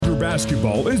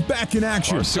basketball is back in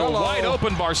action. Barcelo wide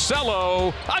open.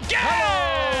 Barcelo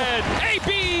again.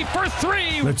 AB for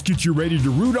three. Let's get you ready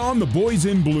to root on the boys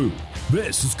in blue.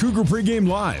 This is Cougar Pregame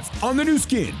Live on the new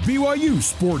skin BYU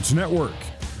Sports Network.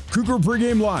 Cougar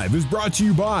Pregame Live is brought to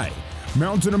you by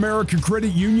Mountain America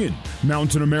Credit Union.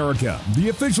 Mountain America, the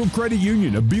official credit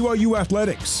union of BYU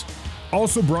Athletics.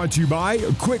 Also brought to you by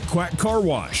Quick Quack Car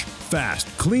Wash. Fast,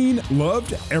 clean,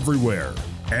 loved everywhere.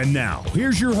 And now,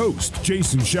 here's your host,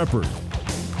 Jason Shepard.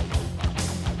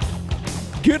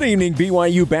 Good evening,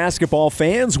 BYU basketball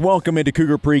fans. Welcome into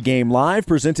Cougar Pregame Live,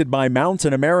 presented by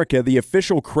Mountain America, the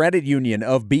official credit union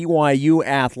of BYU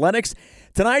Athletics.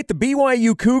 Tonight, the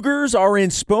BYU Cougars are in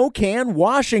Spokane,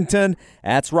 Washington.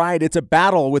 That's right, it's a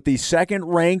battle with the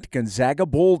second-ranked Gonzaga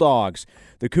Bulldogs.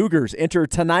 The Cougars enter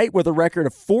tonight with a record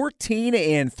of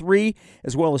 14-3,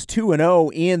 as well as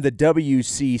 2-0 in the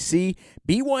WCC.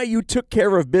 BYU took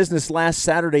care of business last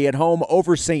Saturday at home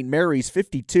over St. Mary's,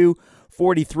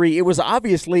 52-43. It was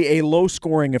obviously a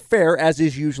low-scoring affair, as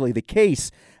is usually the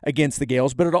case against the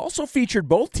Gales, but it also featured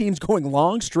both teams going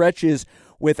long stretches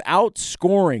without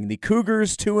scoring. The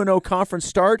Cougars' 2-0 conference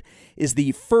start is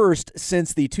the first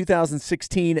since the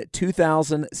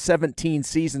 2016-2017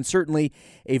 season. Certainly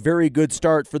a very good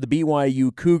start for the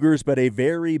BYU Cougars, but a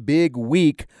very big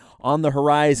week on the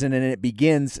horizon, and it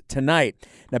begins tonight.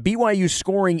 Now, BYU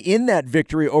scoring in that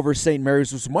victory over St.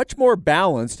 Mary's was much more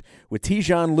balanced, with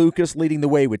Tejon Lucas leading the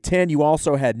way with 10. You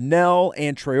also had Nell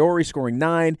and Traore scoring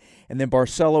 9, and then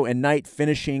Barcelo and Knight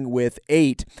finishing with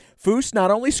 8. Foose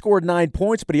not only scored 9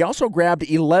 points, but he also grabbed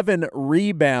 11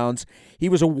 rebounds. He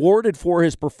was awarded for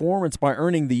his performance by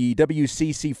earning the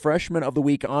WCC Freshman of the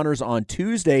Week honors on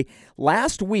Tuesday.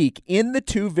 Last week, in the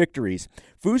 2 victories,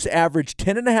 Foose averaged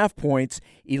 10.5 points,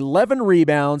 11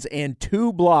 rebounds, and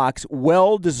 2 blocks.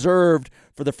 Well-deserved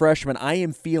for the freshman. I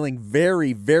am feeling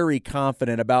very, very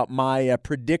confident about my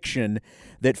prediction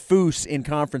that Foose in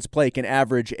conference play can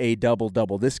average a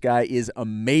double-double. This guy is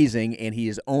amazing, and he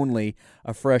is only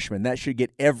a freshman. That should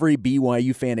get every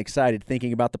BYU fan excited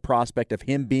thinking about the prospect of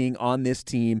him being on this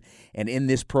team and in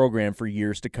this program for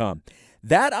years to come.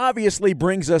 That obviously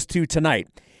brings us to tonight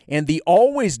and the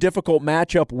always difficult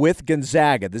matchup with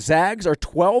Gonzaga. The Zags are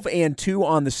 12-2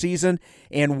 on the season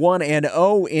and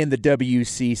 1-0 in the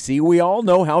WCC. We all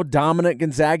know how dominant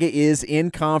Gonzaga is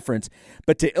in conference,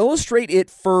 but to illustrate it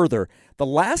further, the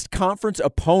last conference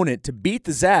opponent to beat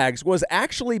the Zags was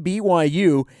actually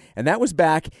BYU, and that was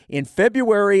back in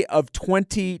February of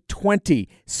 2020.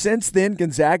 Since then,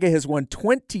 Gonzaga has won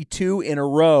 22 in a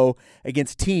row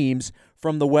against teams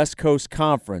from the West Coast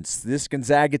Conference. This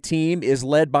Gonzaga team is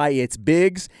led by its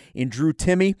bigs in Drew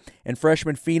Timme and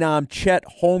freshman phenom Chet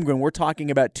Holmgren. We're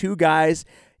talking about 2 guys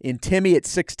in Timme at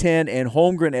 6'10" and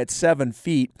Holmgren at 7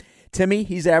 feet. Timme,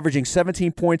 he's averaging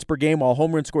 17 points per game, while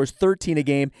Holmgren scores 13 a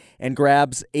game and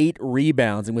grabs 8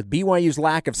 rebounds. And with BYU's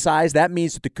lack of size, that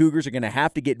means that the Cougars are going to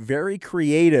have to get very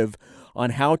creative on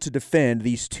how to defend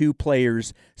these 2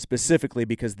 players specifically,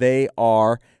 because they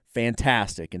are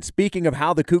fantastic. And speaking of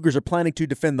how the Cougars are planning to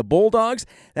defend the Bulldogs,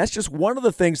 that's just one of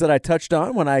the things that I touched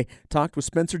on when I talked with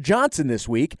Spencer Johnson this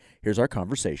week. Here's our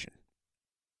conversation.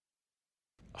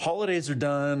 Holidays are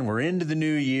done. We're into the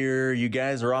new year. You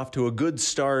guys are off to a good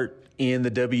start in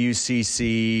the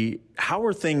WCC. How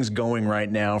are things going right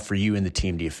now for you and the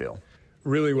team, do you feel?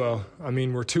 Really well. I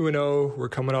mean, we're 2-0. We're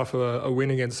coming off a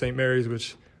win against St. Mary's,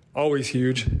 which always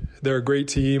huge. They're a great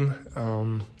team.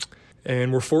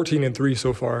 And we're 14-3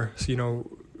 so far. So,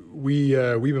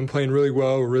 we've been playing really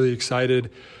well. We're really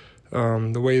excited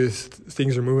the way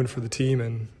things are moving for the team,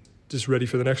 and just ready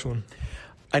for the next one.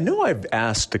 I know I've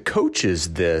asked the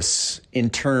coaches this in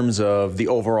terms of the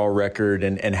overall record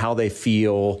and how they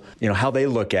feel, how they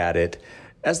look at it.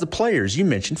 As the players, you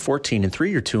mentioned 14-3,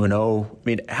 you're 2-0. I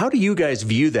mean, how do you guys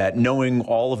view that, knowing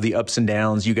all of the ups and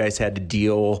downs you guys had to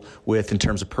deal with in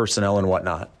terms of personnel and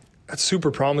whatnot? That's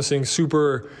super promising,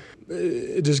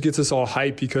 it just gets us all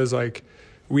hyped because,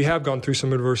 we have gone through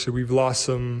some adversity. We've lost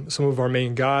some of our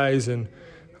main guys, and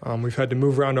we've had to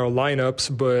move around our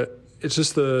lineups, but it's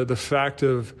just the fact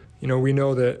of, we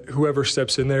know that whoever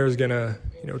steps in there is going to,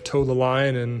 toe the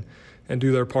line and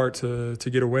do their part to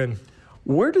get a win.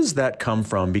 Where does that come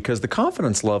from? Because the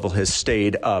confidence level has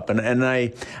stayed up. And I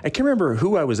can't remember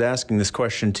who I was asking this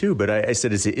question to, but I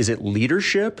said, is it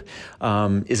leadership?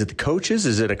 Is it the coaches?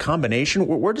 Is it a combination?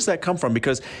 Where does that come from?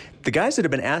 Because the guys that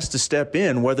have been asked to step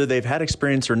in, whether they've had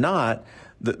experience or not,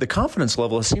 the confidence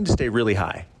level has seemed to stay really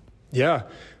high. Yeah.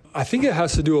 I think it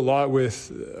has to do a lot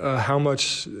with how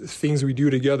much things we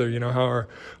do together, how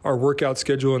our workout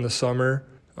schedule in the summer.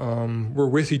 We're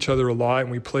with each other a lot and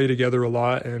we play together a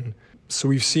lot. And So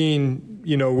we've seen,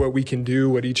 what we can do,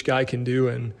 what each guy can do.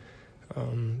 And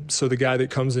so the guy that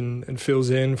comes in and fills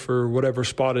in for whatever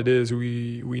spot it is,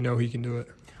 we know he can do it.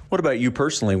 What about you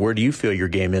personally? Where do you feel your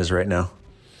game is right now?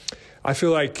 I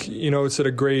feel like, it's at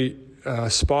a great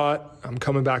spot. I'm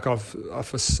coming back off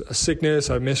a sickness.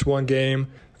 I missed one game.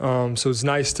 So it's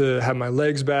nice to have my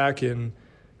legs back and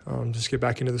just get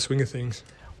back into the swing of things.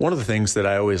 One of the things that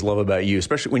I always love about you,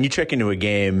 especially when you check into a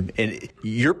game, and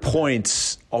your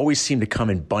points always seem to come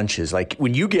in bunches. Like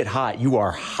when you get hot, you are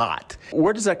hot.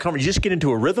 Where does that come from? You just get into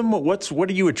a rhythm? What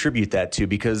do you attribute that to?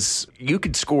 Because you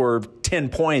could score 10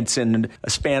 points in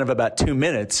a span of about 2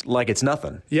 minutes like it's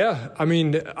nothing. Yeah,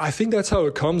 I think that's how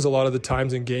it comes a lot of the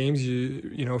times in games.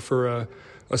 For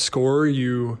a scorer,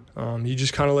 you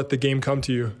just kind of let the game come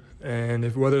to you.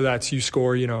 And whether that's you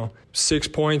score, 6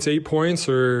 points, 8 points,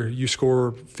 or you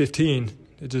score 15,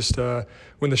 it just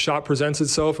when the shot presents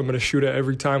itself, I'm going to shoot it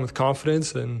every time with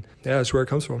confidence, and that's where it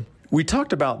comes from. We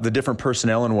talked about the different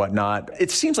personnel and whatnot.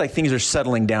 It seems like things are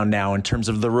settling down now in terms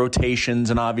of the rotations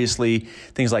and obviously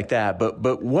things like that.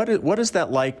 But what is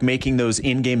that like, making those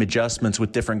in-game adjustments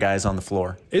with different guys on the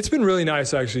floor? It's been really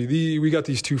nice, actually. We got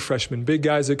these 2 freshman big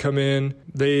guys that come in.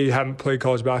 They haven't played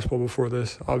college basketball before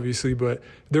this, obviously, but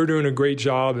they're doing a great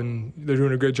job, and they're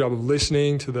doing a great job of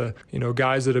listening to the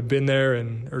guys that have been there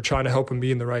and are trying to help them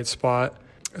be in the right spot.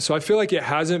 So I feel like it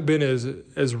hasn't been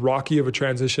as rocky of a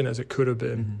transition as it could have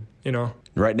been,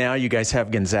 Right now, you guys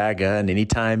have Gonzaga, and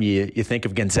anytime you think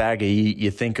of Gonzaga, you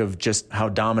think of just how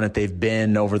dominant they've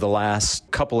been over the last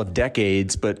couple of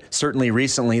decades, but certainly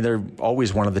recently, they're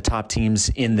always one of the top teams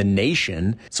in the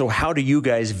nation. So how do you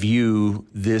guys view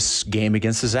this game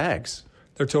against the Zags?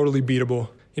 They're totally beatable.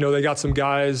 They got some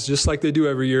guys just like they do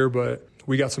every year, but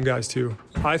we got some guys too.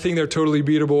 I think they're totally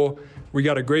beatable. We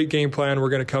got a great game plan. We're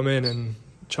going to come in and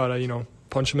try to,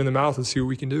 punch them in the mouth and see what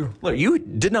we can do. Look, you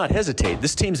did not hesitate.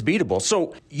 This team's beatable.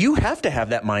 So you have to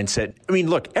have that mindset.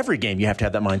 Look, every game you have to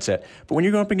have that mindset. But when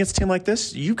you're going up against a team like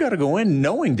this, you've got to go in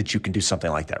knowing that you can do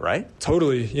something like that, right?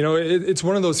 Totally. It's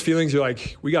one of those feelings you're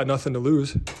like, we got nothing to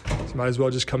lose. So might as well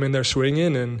just come in there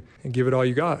swinging and give it all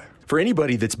you got. For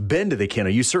anybody that's been to the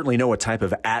Kennel, you certainly know what type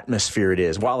of atmosphere it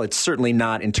is. While it's certainly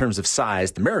not in terms of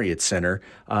size, the Marriott Center,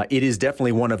 it is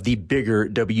definitely one of the bigger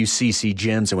WCC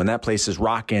gyms. And when that place is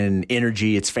rocking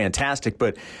energy, it's fantastic.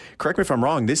 But correct me if I'm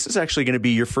wrong, this is actually going to be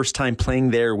your first time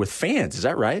playing there with fans. Is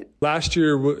that right? Last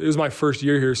year, it was my first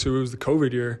year here, so it was the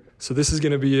COVID year. So this is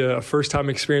going to be a first-time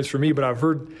experience for me. But I've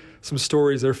heard some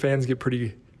stories. Their fans get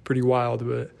pretty wild.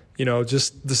 But,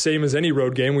 just the same as any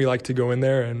road game, we like to go in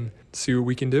there and see what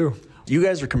we can do. You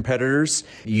guys are competitors.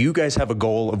 You guys have a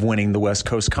goal of winning the West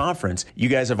Coast Conference. You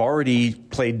guys have already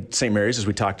played St. Mary's, as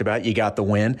we talked about. You got the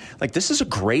win. This is a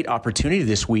great opportunity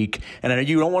this week. And I know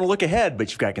you don't want to look ahead,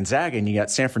 but you've got Gonzaga and you got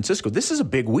San Francisco. This is a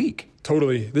big week.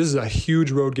 Totally. This is a huge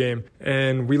road game.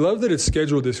 And we love that it's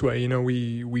scheduled this way.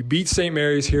 We beat St.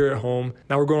 Mary's here at home.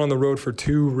 Now we're going on the road for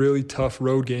 2 really tough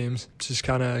road games. Just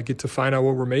kind of get to find out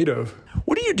what we're made of.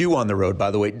 What do you do on the road,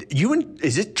 by the way?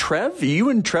 Is it Trev? You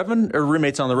and Trevin are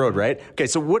roommates on the road, right? Okay,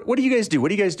 so what do you guys do? What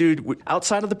do you guys do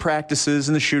outside of the practices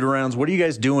and the shoot-arounds? What are you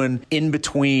guys doing in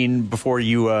between before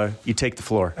you take the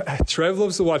floor? Trev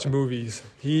loves to watch movies.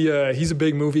 He's a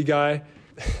big movie guy.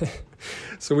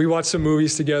 So we watch some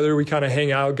movies together. We kind of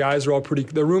hang out.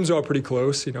 The rooms are all pretty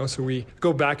close, so we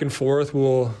go back and forth.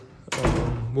 We'll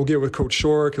get with Coach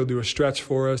Shork. He'll do a stretch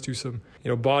for us, do some,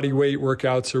 body weight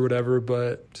workouts or whatever,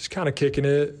 but just kind of kicking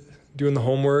it, doing the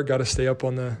homework. Got to stay up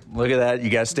on the... Look at that.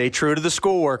 You got to stay true to the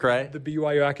schoolwork, right? The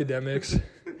BYU academics.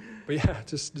 But yeah,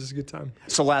 just a good time.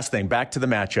 So last thing, back to the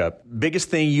matchup. Biggest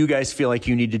thing you guys feel like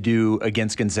you need to do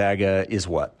against Gonzaga is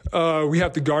what? We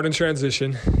have to guard in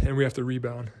transition, and we have to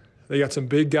rebound. They got some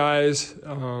big guys,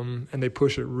 and they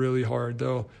push it really hard.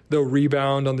 They'll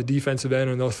rebound on the defensive end,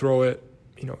 and they'll throw it,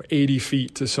 80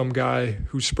 feet to some guy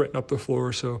who's sprinting up the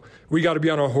floor. So we got to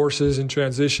be on our horses in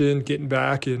transition, getting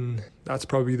back, and that's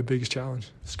probably the biggest challenge.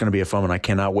 It's going to be a fun one. I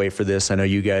cannot wait for this. I know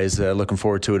you guys are looking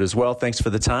forward to it as well. Thanks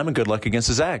for the time, and good luck against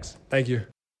the Zags. Thank you.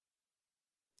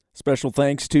 Special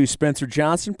thanks to Spencer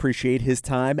Johnson. Appreciate his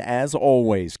time as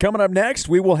always. Coming up next,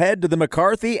 we will head to the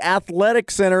McCarthy Athletic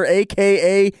Center,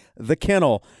 a.k.a. The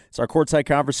Kennel. It's our courtside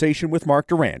conversation with Mark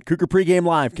Durrant. Cougar Pregame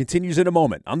Live continues in a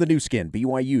moment on the new skin,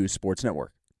 BYU Sports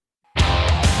Network.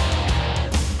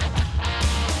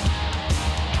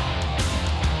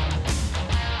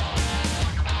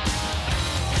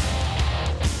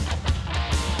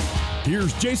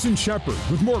 Here's Jason Shepard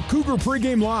with more Cougar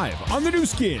Pregame Live on the new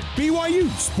skin, BYU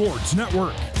Sports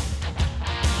Network.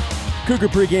 Cougar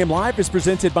Pregame Live is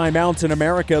presented by Mountain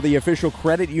America, the official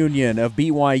credit union of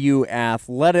BYU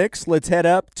Athletics. Let's head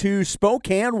up to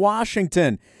Spokane,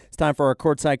 Washington. It's time for our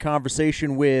courtside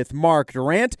conversation with Mark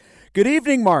Durrant. Good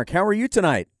evening, Mark. How are you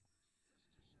tonight?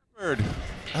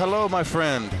 Hello, my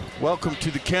friend. Welcome to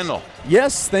the kennel.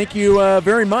 Yes, thank you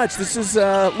very much. This is,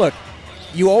 look,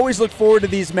 you always look forward to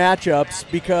these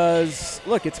matchups because,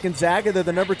 look, it's Gonzaga. They're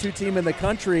the number 2 team in the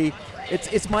country.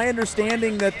 It's my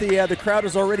understanding that the crowd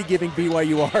is already giving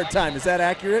BYU a hard time. Is that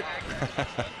accurate?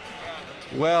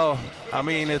 Well, I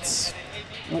mean, it's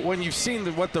when you've seen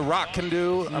what The Rock can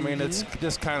do. I mean, it's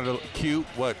just kind of cute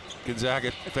what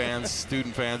Gonzaga fans,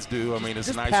 student fans do. I mean, it's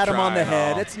just a nice pat try. them on the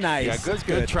head. It's nice. Yeah,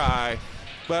 good try.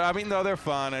 But I mean, no, they're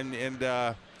fun. And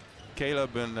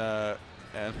Caleb and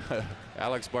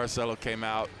Alex Barcelo came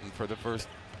out, and for the first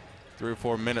 3 or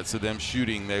 4 minutes of them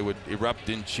shooting, they would erupt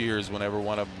in cheers whenever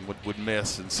one of them would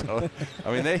miss. And so,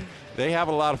 I mean, they have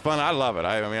a lot of fun. I love it.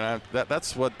 I mean,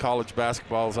 that's what college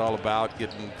basketball is all about,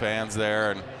 getting fans there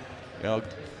and, you know,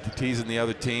 teasing the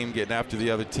other team, getting after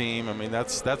the other team. I mean,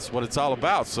 that's what it's all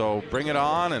about. So bring it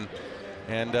on,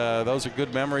 and those are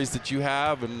good memories that you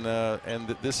have, and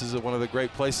this is one of the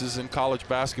great places in college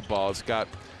basketball. It's got,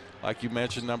 like you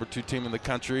mentioned, number 2 team in the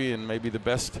country and maybe the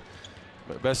best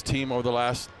team over the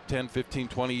last 10, 15,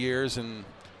 20 years, and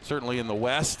certainly in the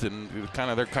West, and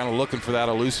they're kind of looking for that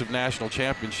elusive national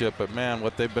championship. But man,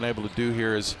 what they've been able to do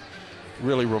here is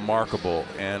really remarkable,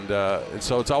 and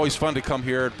so it's always fun to come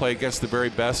here and play against the very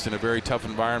best in a very tough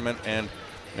environment. And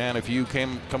man, if you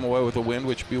come away with a win,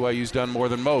 which BYU's done more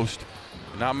than most,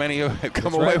 not many have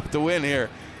come away with the win here,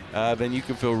 then you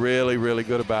can feel really, really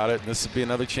good about it. And this would be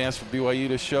another chance for BYU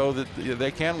to show that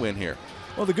they can win here.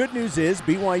 Well, the good news is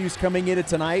BYU's coming into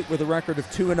tonight with a record of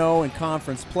 2-0 in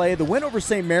conference play. The win over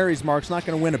St. Mary's, Mark's not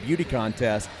going to win a beauty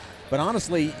contest, but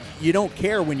honestly, you don't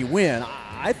care when you win.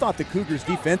 I thought the Cougars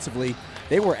defensively,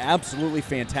 they were absolutely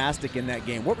fantastic in that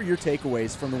game. What were your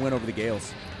takeaways from the win over the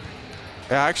Gales?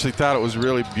 I actually thought it was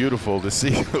really beautiful to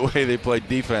see the way they played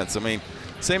defense. I mean,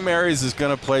 St. Mary's is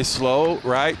going to play slow,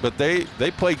 right? But they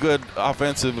play good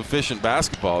offensive, efficient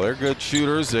basketball. They're good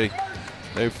shooters.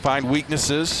 They find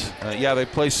weaknesses. Yeah, they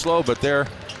play slow, but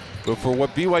for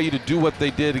what BYU to do what they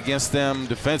did against them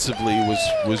defensively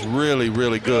was really,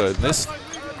 really good. This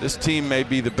team may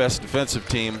be the best defensive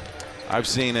team I've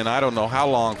seen in I don't know how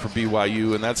long for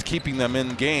BYU, and that's keeping them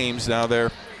in games. Now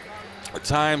they're at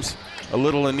times a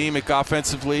little anemic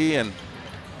offensively, and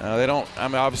they don't. I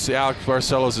mean, obviously Alex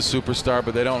Barcelo is a superstar,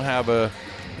 but they don't have a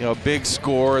big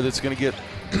scorer that's going to get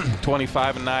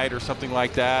 25 a night or something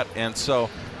like that. And so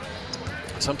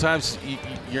sometimes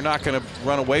you're not going to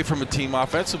run away from a team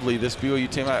offensively. This BYU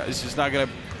team is just not going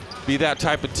to be that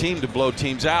type of team to blow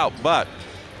teams out. But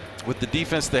with the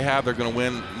defense they have, they're going to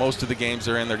win most of the games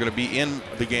they're in. They're going to be in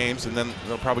the games, and then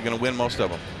they're probably going to win most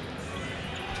of them.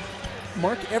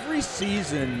 Mark, every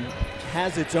season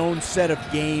has its own set of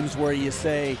games where you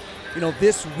say,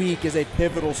 this week is a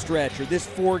pivotal stretch, or this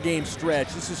 4-game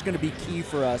stretch, this is going to be key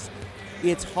for us.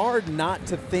 It's hard not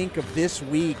to think of this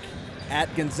week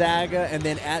at Gonzaga and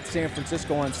then at San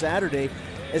Francisco on Saturday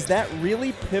as that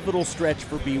really pivotal stretch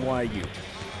for BYU.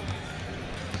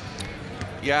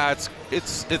 Yeah,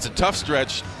 it's a tough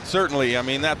stretch, certainly. I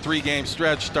mean, that 3-game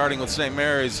stretch starting with St.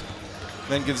 Mary's,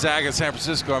 then Gonzaga, San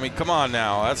Francisco. I mean, come on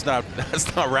now, that's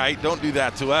not right. Don't do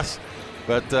that to us.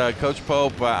 But Coach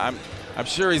Pope, I'm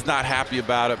sure he's not happy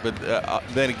about it. But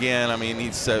then again, I mean,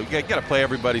 he's got to play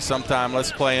everybody sometime.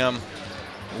 Let's play them.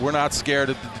 We're not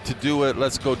scared to do it.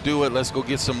 Let's go do it. Let's go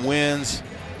get some wins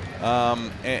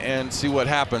and see what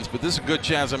happens. But this is a good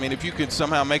chance. I mean, if you could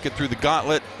somehow make it through the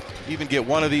gauntlet, even get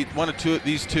one or two of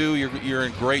these two, you're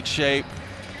in great shape,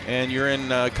 and you're in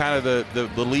kind of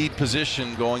the lead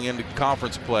position going into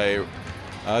conference play.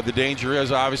 The danger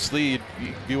is obviously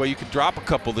BYU could drop a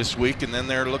couple this week, and then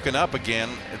they're looking up again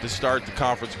to start the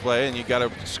conference play, and you got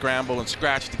to scramble and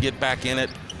scratch to get back in it.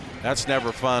 That's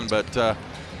never fun. But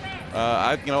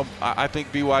I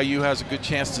think BYU has a good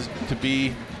chance to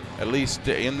be at least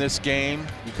in this game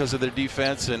because of their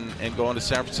defense and going to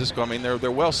San Francisco. I mean,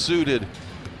 they're well suited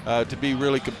to be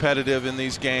really competitive in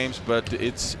these games, but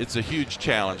it's a huge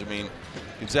challenge. I mean,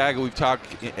 Gonzaga, we've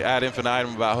talked ad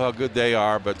infinitum about how good they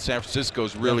are, but San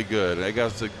Francisco's really good. They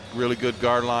got a really good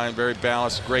guard line, very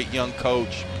balanced, great young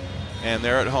coach, and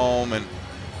they're at home,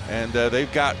 and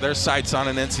they've got their sights on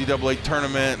an NCAA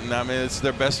tournament, and I mean, it's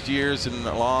their best years in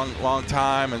a long, long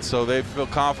time, and so they feel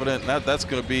confident, and that's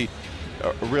going to be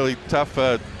a really tough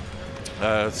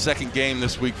second game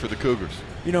this week for the Cougars.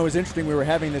 It was interesting. We were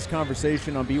having this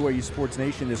conversation on BYU Sports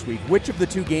Nation this week. Which of the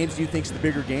two games do you think is the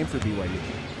bigger game for BYU?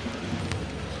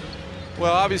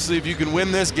 Well, obviously, if you can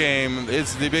win this game,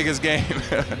 it's the biggest game.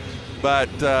 But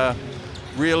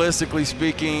realistically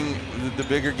speaking, the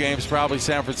bigger game is probably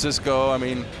San Francisco. I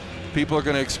mean, people are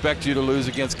going to expect you to lose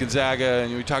against Gonzaga.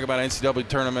 And we talk about NCAA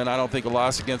tournament, I don't think a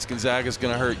loss against Gonzaga is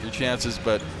going to hurt your chances.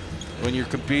 But when you're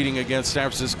competing against San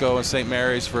Francisco and St.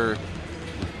 Mary's for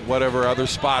whatever other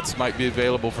spots might be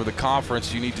available for the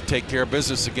conference, you need to take care of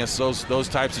business against those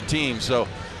types of teams. So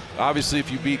obviously,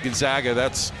 if you beat Gonzaga,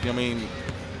 that's, I mean,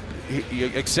 you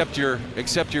accept your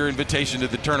invitation to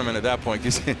the tournament at that point,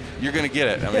 because you're going to get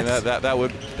it. I mean,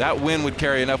 that win would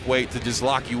carry enough weight to just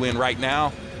lock you in right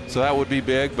now. So that would be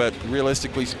big. But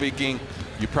realistically speaking,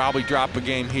 you probably drop a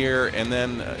game here, and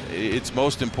then it's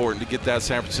most important to get that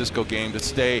San Francisco game to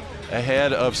stay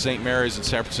ahead of St. Mary's and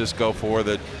San Francisco for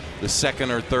the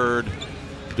second or third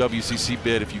WCC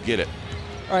bid if you get it.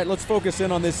 All right, let's focus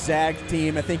in on this Zags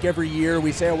team. I think every year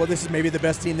we say, oh, well, this is maybe the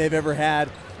best team they've ever had.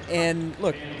 And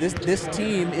look, this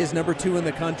team is number 2 in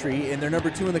the country, and they're number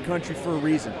 2 in the country for a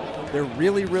reason. They're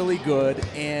really, really good.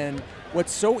 And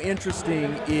what's so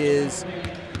interesting is,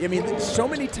 I mean, so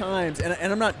many times, and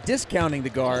I'm not discounting the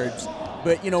guards,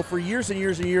 but, you know, for years and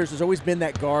years and years, there's always been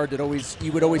that guard that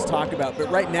you would always talk about.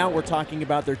 But right now we're talking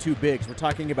about their 2 bigs. We're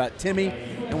talking about Timmy,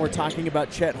 and we're talking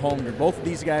about Chet Holmgren. Both of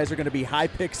these guys are going to be high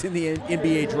picks in the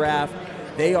NBA draft.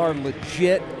 They are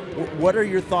legit. What are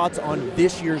your thoughts on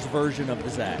this year's version of the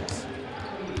Zags?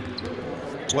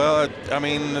 Well, I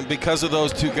mean, because of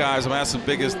those 2 guys, I mean,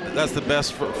 that's the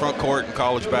best front court in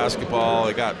college basketball.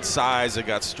 They got size, they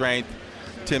got strength.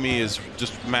 Timmy is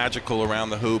just magical around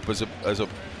the hoop as a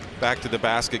back to the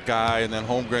basket guy, and then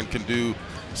Holmgren can do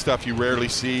stuff you rarely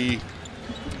see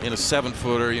in a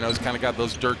 7-footer. You know, he's kind of got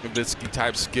those Dirk Nowitzki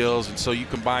type skills, and so you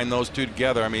combine those 2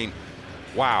 together. I mean,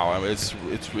 wow, I mean,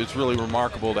 it's really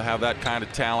remarkable to have that kind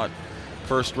of talent.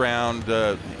 First round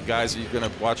guys that you're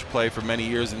going to watch play for many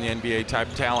years in the NBA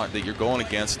type talent that you're going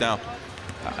against. Now,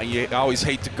 you always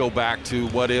hate to go back to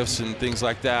what ifs and things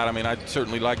like that. I mean, I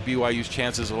certainly like BYU's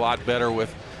chances a lot better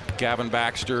with Gavin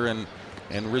Baxter and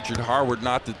Richard Harward.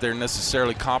 Not that they're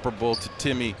necessarily comparable to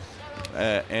Timmy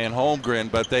and Holmgren,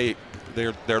 but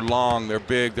they're long, they're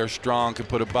big, they're strong, can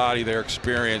put a body, they're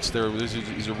experienced.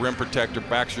 He's a rim protector.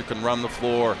 Baxter can run the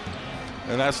floor,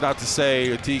 and that's not to say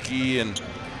Atiki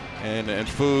and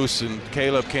Foose and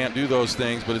Caleb can't do those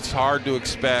things, but it's hard to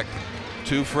expect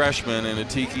 2 freshmen and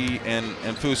Atiki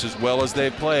and Foose, as well as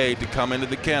they've played, to come into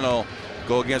the kennel,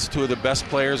 go against 2 of the best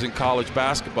players in college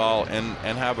basketball and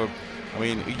have I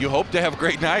mean, you hope to have a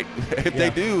great night. If they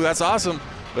do, that's awesome.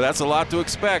 But that's a lot to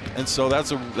expect, and so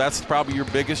that's probably your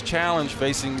biggest challenge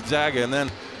facing Gonzaga. And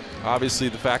then, obviously,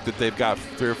 the fact that they've got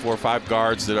 3 or 4 or 5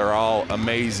 guards that are all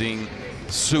amazing,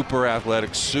 super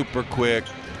athletic, super quick.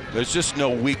 There's just no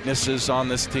weaknesses on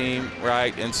this team,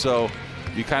 right? And so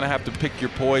you kind of have to pick your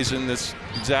poison. This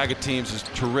Gonzaga team is a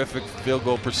terrific field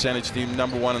goal percentage team,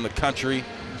 number 1 in the country.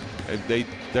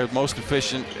 They're most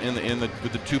efficient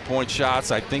with the 2-point shots.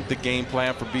 I think the game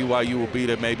plan for BYU will be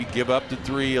to maybe give up the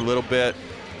 3 a little bit.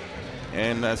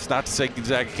 And that's not to say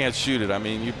Gonzaga can't shoot it. I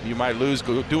mean, you might lose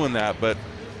doing that, but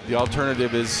the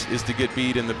alternative is to get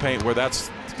beat in the paint, where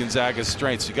that's Gonzaga's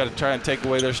strength. So you got to try and take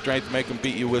away their strength, make them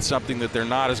beat you with something that they're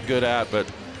not as good at. But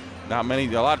not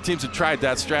many. A lot of teams have tried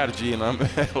that strategy, and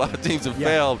a lot of teams have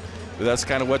failed. But that's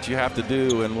kind of what you have to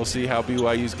do, and we'll see how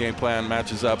BYU's game plan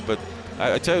matches up. But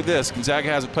I tell you this, Gonzaga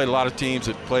hasn't played a lot of teams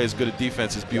that play as good a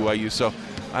defense as BYU. So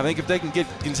I think if they can get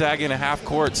Gonzaga in a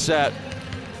half-court set,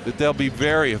 that they'll be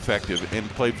very effective and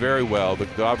play very well.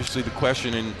 Obviously, the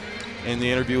question in the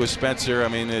interview with Spencer, I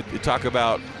mean, you talk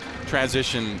about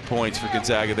transition points for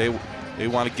Gonzaga. They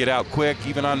want to get out quick,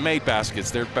 even on made baskets.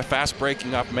 They're fast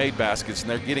breaking off made baskets, and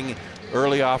they're getting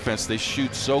early offense. They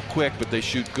shoot so quick, but they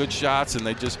shoot good shots, and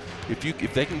they just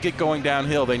if they can get going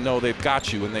downhill, they know they've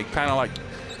got you. And they kind of like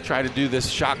try to do this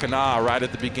shot and awe right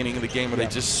at the beginning of the game, where they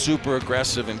just super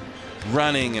aggressive and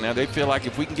running, and they feel like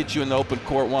if we can get you in the open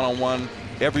court one-on-one,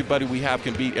 everybody we have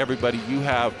can beat everybody you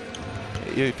have.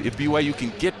 If BYU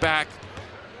can get back,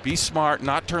 be smart,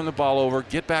 not turn the ball over,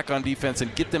 get back on defense,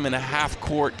 and get them in a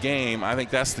half-court game, I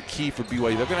think that's the key for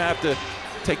BYU. They're going to have to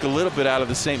take a little bit out of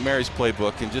the St. Mary's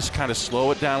playbook and just kind of slow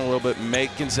it down a little bit,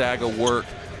 make Gonzaga work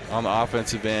on the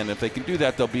offensive end. If they can do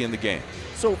that, they'll be in the game.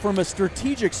 So from a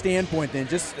strategic standpoint then,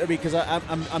 just because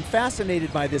I'm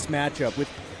fascinated by this matchup with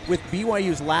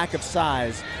BYU's lack of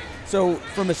size. So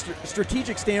from a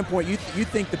strategic standpoint, you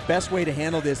think the best way to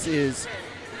handle this is,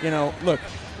 look,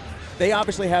 they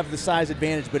obviously have the size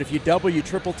advantage, but if you double, you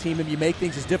triple team them, you make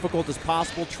things as difficult as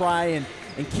possible, try and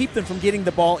keep them from getting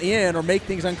the ball in or make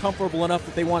things uncomfortable enough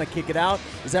that they want to kick it out.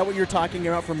 Is that what you're talking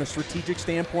about from a strategic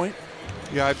standpoint?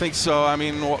 Yeah, I think so. I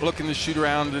mean, looking to shoot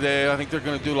around today, I think they're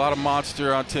going to do a lot of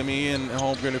monster on Timmy and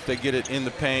Holmgren if they get it in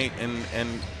the paint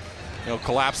and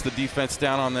collapse the defense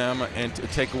down on them and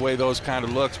take away those kind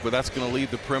of looks. But that's going to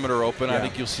leave the perimeter open. Yeah. I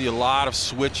think you'll see a lot of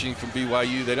switching from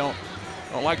BYU. They don't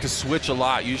like to switch a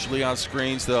lot. Usually on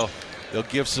screens, they'll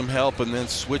give some help and then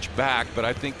switch back. But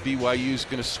I think BYU is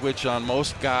going to switch on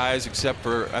most guys except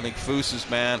for, I think, Fooses,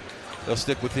 man. They'll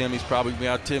stick with him. He's probably going to be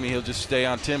on Timmy. He'll just stay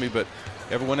on Timmy. But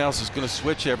everyone else is going to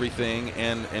switch everything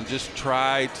and just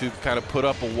try to kind of put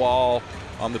up a wall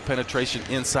on the penetration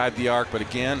inside the arc. But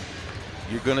again,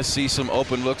 you're going to see some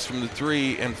open looks from the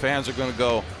three, and fans are going to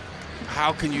go,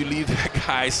 how can you leave that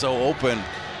guy so open?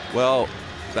 Well,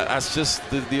 that's just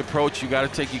the approach you got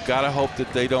to take. You got to hope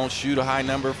that they don't shoot a high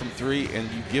number from three,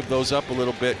 and you give those up a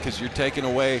little bit because you're taking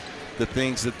away the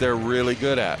things that they're really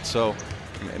good at. So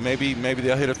maybe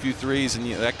they'll hit a few threes and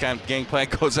that kind of game plan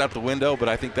goes out the window, but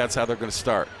I think that's how they're going to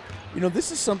start.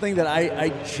 This is something that I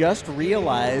just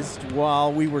realized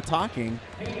while we were talking.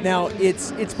 Now,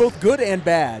 it's both good and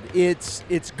bad.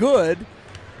 It's good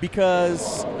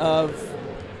because of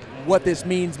what this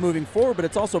means moving forward, but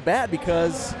it's also bad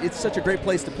because it's such a great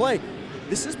place to play.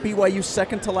 This is BYU's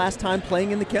second to last time playing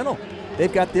in the Kennel.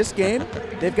 They've got this game,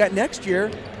 they've got next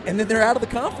year, and then they're out of the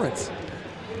conference.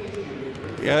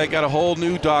 Yeah, they got a whole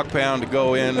new dog pound to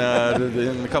go in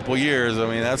in a couple of years. I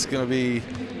mean, that's going to be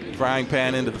frying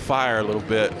pan into the fire a little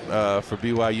bit for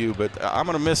BYU. But I'm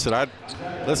going to miss it. I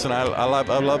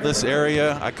love this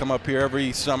area. I come up here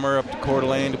every summer up to Coeur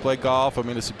d'Alene to play golf. I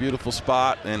mean, it's a beautiful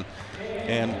spot.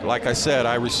 And like I said,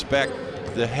 I respect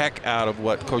the heck out of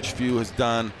what Coach Few has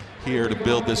done here to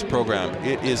build this program.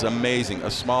 It is amazing.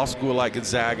 A small school like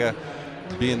Gonzaga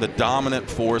being the dominant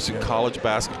force in college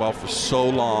basketball for so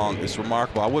long is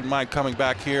remarkable. I wouldn't mind coming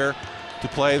back here to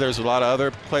play. There's a lot of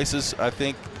other places, I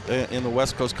think, in the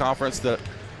West Coast Conference that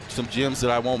some gyms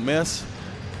that I won't miss.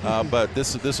 But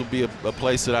this will be a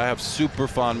place that I have super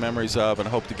fond memories of and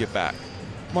hope to get back.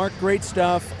 Mark, great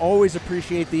stuff. Always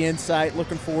appreciate the insight.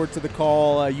 Looking forward to the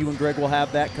call. You and Greg will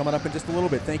have that coming up in just a little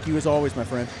bit. Thank you as always, my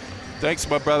friend. Thanks,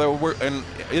 my brother. Wasn't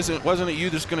it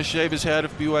you that's going to shave his head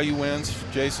if BYU wins,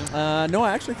 Jason? No,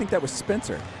 I actually think that was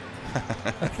Spencer.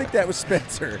 I think that was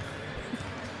Spencer.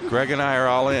 Greg and I are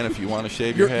all in if you want to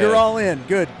shave your head. You're all in.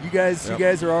 Good. You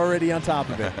guys are already on top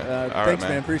of it. Thanks,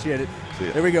 man. Appreciate it.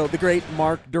 There we go. The great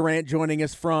Mark Durrant joining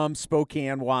us from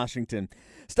Spokane, Washington.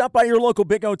 Stop by your local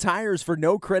Big O Tires for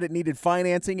no credit needed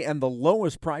financing and the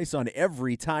lowest price on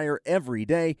every tire every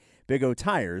day. Big O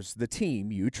Tires, the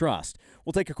team you trust.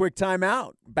 We'll take a quick time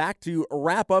out. Back to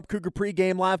wrap up Cougar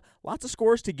Pregame Live. Lots of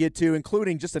scores to get to,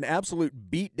 including just an absolute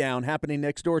beatdown happening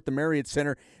next door at the Marriott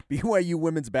Center. BYU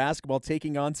women's basketball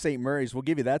taking on St. Mary's. We'll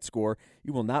give you that score.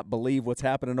 You will not believe what's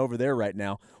happening over there right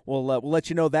now. We'll let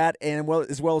you know that, and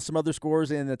as well as some other scores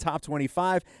in the top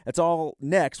 25. That's all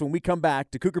next when we come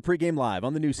back to Cougar Pregame Live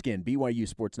on the new skin, BYU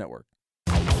Sports Network.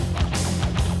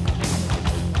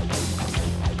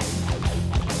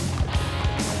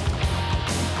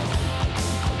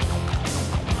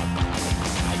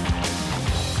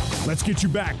 Let's get you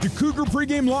back to Cougar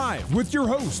Pregame Live with your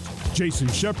host, Jason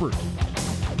Shepard.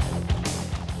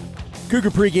 Cougar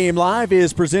Pregame Live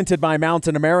is presented by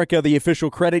Mountain America, the official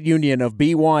credit union of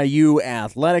BYU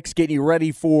Athletics, getting you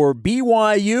ready for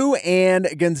BYU and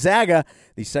Gonzaga,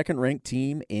 the second-ranked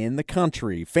team in the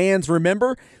country. Fans,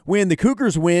 remember, when the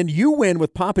Cougars win, you win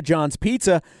with Papa John's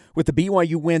Pizza. With the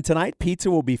BYU win tonight,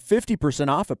 pizza will be 50%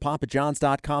 off at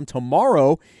papajohns.com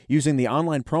tomorrow using the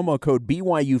online promo code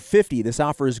BYU50. This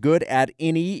offer is good at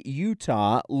any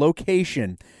Utah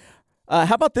location.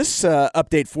 How about this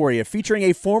update for you? Featuring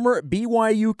a former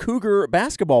BYU Cougar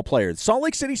basketball player, Salt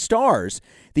Lake City Stars,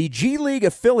 the G League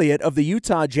affiliate of the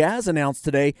Utah Jazz, announced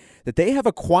today that they have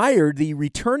acquired the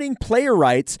returning player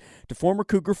rights to former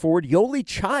Cougar forward Yoli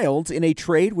Childs in a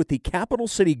trade with the Capital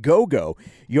City Go-Go.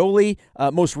 Yoli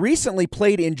most recently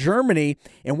played in Germany,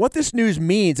 and what this news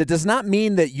means, it does not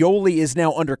mean that Yoli is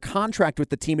now under contract with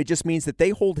the team. It just means that they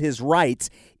hold his rights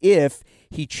if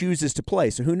he chooses to play.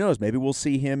 So who knows? Maybe we'll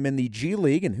see him in the G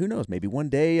League, and who knows? Maybe one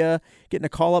day getting a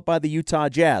call up by the Utah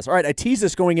Jazz. All right, I teased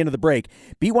this going into the break.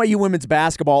 BYU women's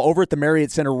basketball over at the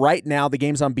Marriott Center right now. The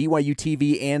game's on BYU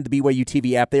TV and the BYU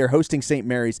TV app. They are hosting St.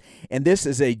 Mary's, and this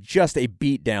is just a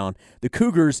beatdown. The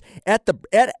Cougars at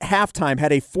halftime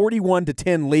had a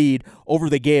 41-10 lead over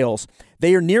the Gales.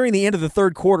 They are nearing the end of the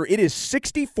third quarter. It is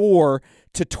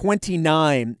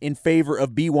 64-29 in favor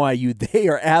of BYU. They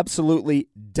are absolutely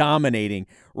dominating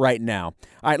right now.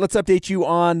 All right, let's update you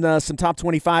on some top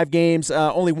 25 games.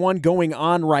 Only one going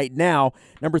on right now.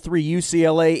 Number 3,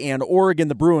 UCLA and Oregon,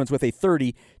 the Bruins with a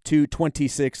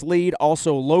 30-26 lead.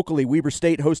 Also locally, Weber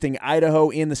State hosting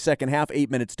Idaho in the second half, 8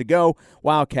 minutes to go.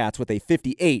 Wildcats with a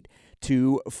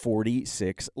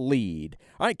 58-46 lead.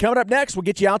 All right, coming up next, we'll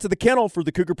get you out to the kennel for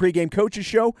the Cougar Pregame Coaches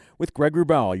Show with Greg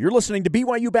Wrubell. You're listening to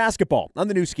BYU Basketball on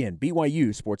the new skin,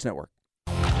 BYU Sports Network.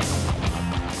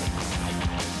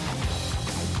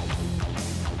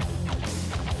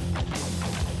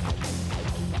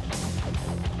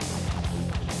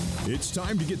 It's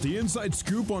time to get the inside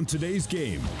scoop on today's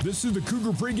game. This is the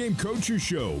Cougar Pregame Coaches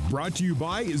Show, brought to you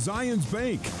by Zions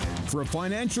Bank. For a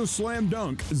financial slam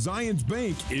dunk, Zions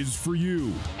Bank is for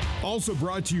you. Also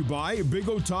brought to you by Big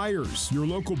O Tires. Your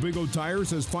local Big O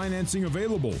Tires has financing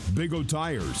available. Big O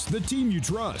Tires, the team you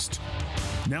trust.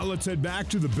 Now let's head back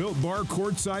to the Built Bar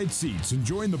courtside seats and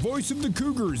join the voice of the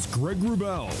Cougars, Greg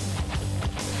Wrubell.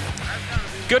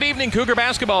 Good evening, Cougar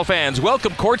basketball fans.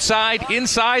 Welcome courtside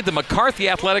inside the McCarthy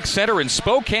Athletic Center in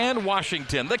Spokane,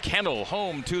 Washington. The Kennel,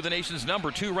 home to the nation's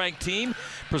number 2 ranked team,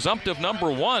 presumptive number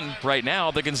 1 right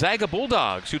now, the Gonzaga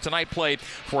Bulldogs, who tonight played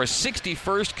for a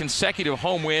 61st consecutive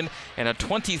home win and a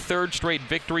 23rd straight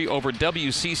victory over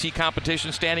WCC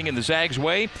competition, standing in the Zags'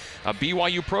 way, a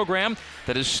BYU program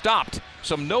that has stopped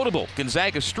some notable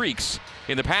Gonzaga streaks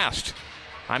in the past.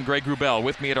 I'm Greg Wrubell.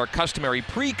 With me at our customary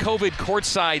pre-COVID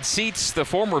courtside seats, the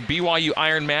former BYU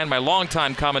Ironman, my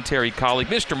longtime commentary colleague,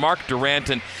 Mr. Mark Durant.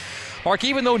 And Mark,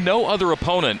 even though no other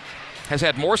opponent has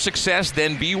had more success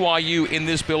than BYU in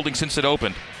this building since it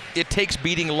opened, it takes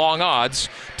beating long odds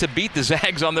to beat the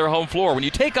Zags on their home floor. When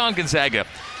you take on Gonzaga,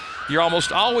 you're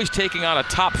almost always taking on a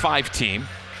top 5 team.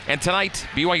 And tonight,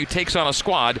 BYU takes on a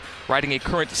squad riding a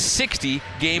current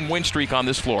 60-game win streak on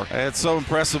this floor. It's so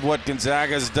impressive what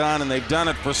Gonzaga's done, and they've done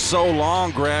it for so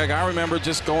long, Greg. I remember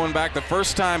just going back the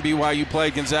first time BYU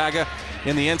played Gonzaga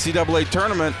in the NCAA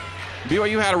tournament.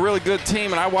 BYU had a really good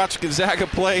team, and I watched Gonzaga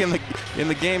play in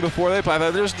the game before they played. I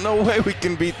thought, there's no way we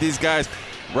can beat these guys.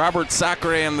 Robert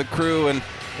Sacre and the crew, and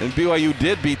BYU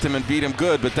did beat them and beat them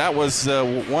good, but that was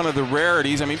one of the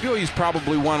rarities. I mean, BYU's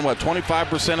probably won,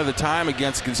 25% of the time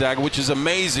against Gonzaga, which is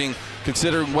amazing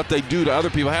considering what they do to other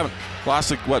people. Haven't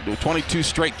lost, 22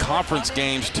 straight conference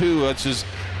games, too. That's just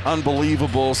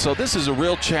unbelievable. So this is a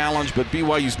real challenge, but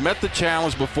BYU's met the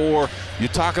challenge before. You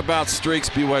talk about streaks,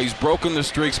 BYU's broken the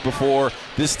streaks before.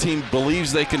 This team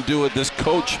believes they can do it. This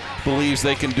coach believes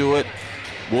they can do it.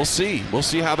 We'll see. We'll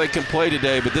see how they can play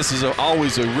today, but this is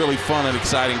always a really fun and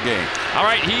exciting game. All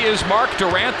right, he is Mark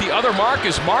Durant. The other Mark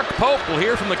is Mark Pope. We'll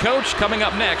hear from the coach coming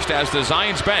up next as the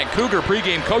Zions Bank Cougar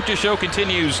Pregame Coaches Show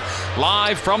continues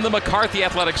live from the McCarthy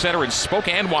Athletic Center in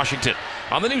Spokane, Washington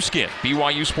on the new skin,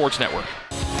 BYU Sports Network.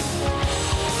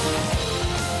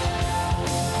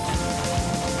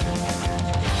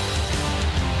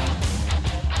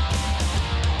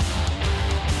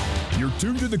 You're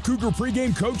tuned to the Cougar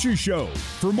Pregame Coaches Show.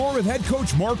 For more with head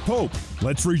coach Mark Pope,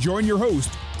 let's rejoin your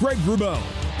host, Greg Wrubell.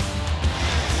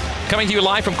 Coming to you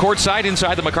live from courtside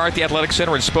inside the McCarthy Athletic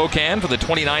Center in Spokane for the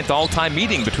 29th all-time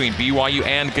meeting between BYU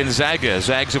and Gonzaga.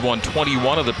 Zags have won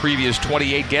 21 of the previous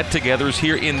 28 get-togethers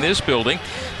here in this building.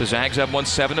 The Zags have won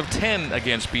 7 of 10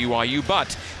 against BYU,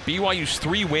 but BYU's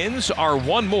 3 wins are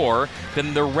 1 more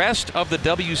than the rest of the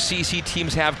WCC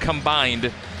teams have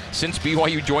combined since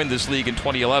BYU joined this league in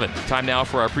 2011. Time now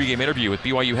for our pregame interview with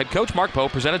BYU head coach Mark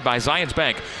Pope, presented by Zions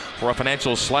Bank. For a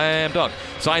financial slam dunk,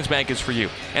 Zions Bank is for you.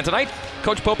 And tonight,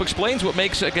 Coach Pope explains what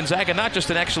makes Gonzaga not just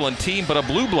an excellent team, but a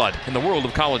blue blood in the world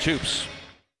of college hoops.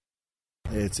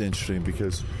 It's interesting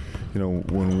because,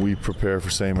 when we prepare for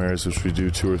St. Mary's, which we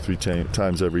do 2 or 3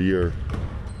 times every year,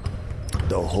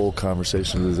 the whole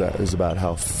conversation is about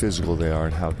how physical they are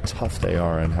and how tough they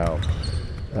are and how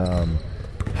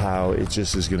it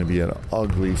just is going to be an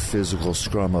ugly physical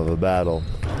scrum of a battle.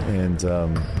 And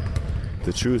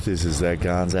the truth is that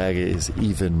Gonzaga is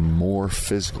even more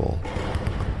physical.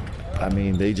 I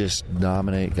mean, they just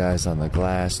dominate guys on the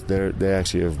glass. They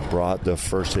actually have brought the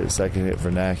first hit, second hit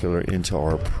vernacular into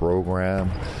our program.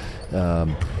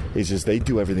 It's just they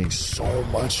do everything so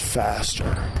much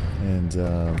faster. And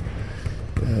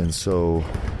so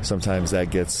sometimes that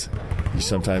gets...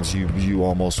 Sometimes you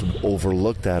almost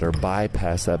overlook that or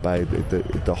bypass that. By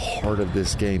the heart of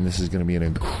this game, this is going to be an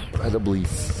incredibly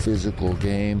physical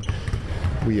game.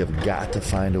 we have got to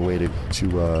find a way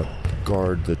to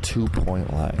guard the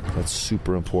 2-point line. That's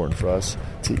super important for us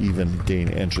to even gain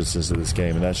entrance into this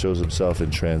game, and that shows itself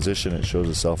in transition. It shows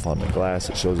itself on the glass.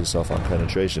 It shows itself on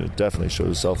penetration. It definitely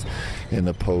shows itself in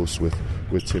the post with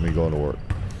Timmy going to work.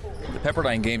 The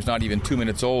Pepperdine game's not even 2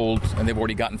 minutes old, and they've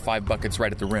already gotten 5 buckets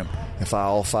right at the rim. If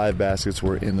all 5 baskets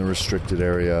were in the restricted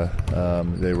area,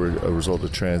 they were a result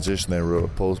of transition. They were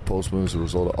post moves, a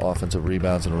result of offensive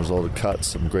rebounds, and a result of cuts,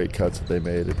 some great cuts that they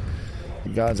made.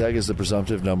 Gonzaga is the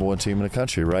presumptive number 1 team in the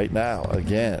country right now,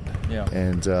 again. Yeah.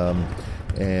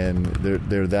 And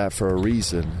they're that for a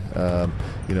reason.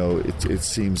 It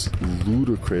seems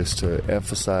ludicrous to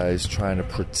emphasize trying to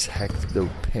protect the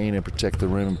paint and protect the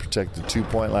rim and protect the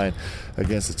 2-point line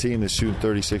against a team that's shooting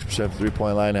 36% from the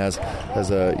 3-point line, has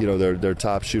their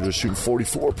top shooter shooting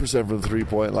 44% from the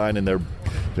 3-point line, and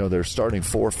their starting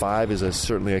 4-5 is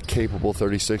certainly a capable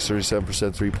 36-37%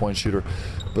 3-point shooter.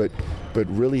 But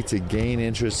really, to gain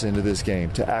interest into this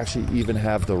game, to actually even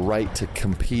have the right to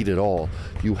compete at all,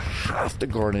 you have to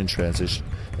guard in transition,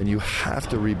 and you have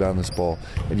to rebound this ball,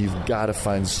 and you've got to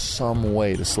find some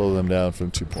way to slow them down from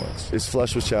 2 points. It's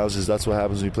flush with challenges. That's what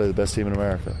happens when you play the best team in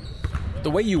America. The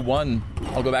way you won,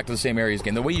 I'll go back to the St. Mary's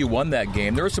game, the way you won that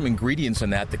game, there are some ingredients in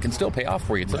that can still pay off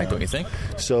for you tonight, don't you think?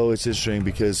 So it's interesting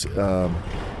because,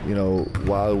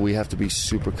 while we have to be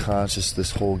super conscious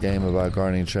this whole game about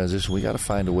guarding in transition, we got to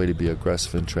find a way to be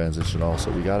aggressive in transition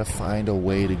also. We got to find a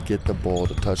way to get the ball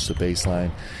to touch the baseline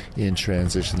in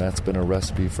transition. That's been a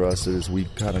recipe for us as we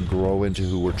kind of grow into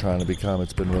who we're trying to become.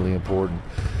 It's been really important.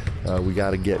 We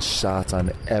got to get shots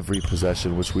on every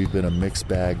possession, which we've been a mixed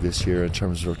bag this year in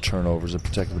terms of turnovers and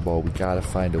protecting the ball. We got to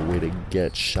find a way to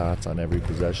get shots on every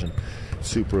possession.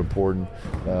 Super important.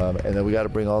 And then we got to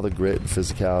bring all the grit and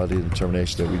physicality and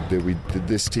determination that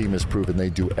this team has proven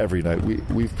they do every night.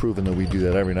 We've proven that we do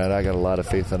that every night. I got a lot of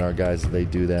faith in our guys that they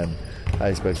do that. I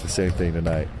expect the same thing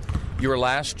tonight. Your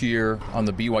last year on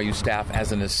the BYU staff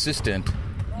as an assistant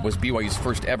was BYU's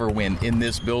first ever win in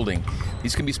this building.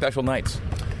 These can be special nights.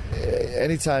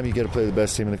 Anytime you get to play the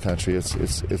best team in the country, it's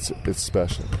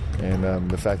special, and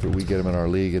the fact that we get them in our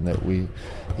league and that we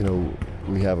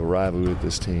have a rivalry with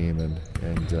this team, and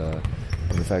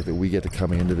the fact that we get to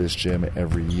come into this gym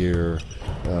every year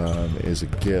is a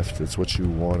gift. It's what you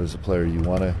want as a player. You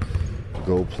want to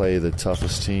go play the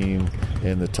toughest team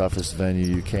in the toughest venue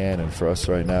you can, and for us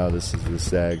right now, this is the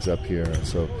Zags up here, and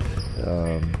so.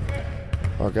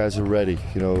 Our guys are ready.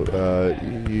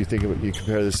 You think about, you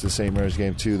compare this to the St. Mary's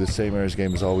game too. The St. Mary's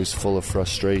game is always full of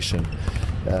frustration.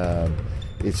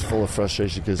 It's full of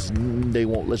frustration because they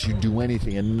won't let you do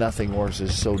anything, and nothing worse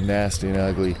is so nasty and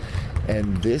ugly.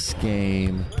 And this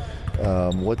game,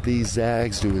 what these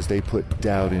Zags do is they put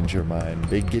doubt into your mind.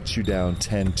 They get you down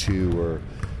 10-2 or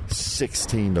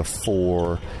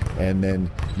 16-4, and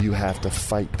then you have to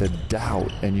fight the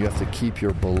doubt, and you have to keep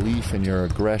your belief and your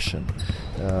aggression.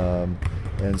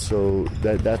 And so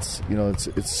that's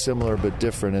it's similar but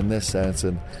different in this sense,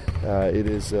 and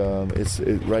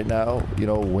right now,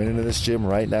 winning in this gym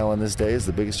right now on this day is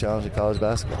the biggest challenge in college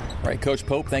basketball. All right, Coach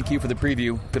Pope, thank you for the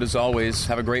preview. Good as always.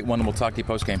 Have a great one, and we'll talk to you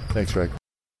post-game. Thanks, Greg.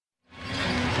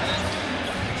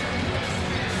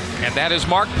 And that is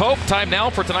Mark Pope. Time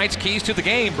now for tonight's Keys to the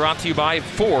Game, brought to you by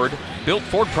Ford. Built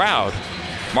Ford proud.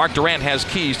 Mark Durant has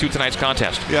keys to tonight's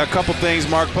contest. Yeah, a couple things.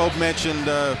 Mark Pope mentioned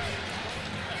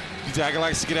Gonzaga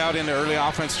likes to get out into early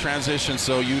offense transition,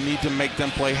 so you need to make them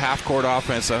play half-court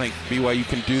offense. I think BYU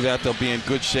can do that. They'll be in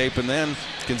good shape. And then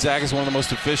Gonzaga is one of the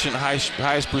most efficient,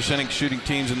 highest percentage shooting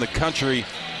teams in the country.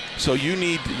 So you're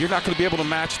not going to be able to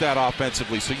match that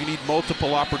offensively. So you need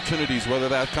multiple opportunities, whether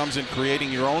that comes in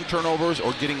creating your own turnovers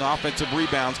or getting offensive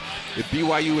rebounds. If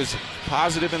BYU is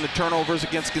positive in the turnovers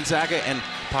against Gonzaga and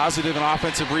positive in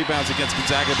offensive rebounds against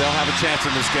Gonzaga, they'll have a chance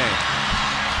in this game.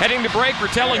 Heading to break, we're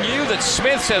telling you that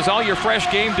Smith's has all your fresh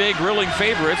game day grilling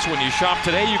favorites. When you shop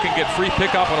today, you can get free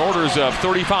pickup on orders of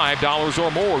 $35 or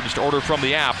more. Just order from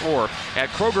the app or at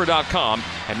Kroger.com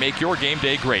and make your game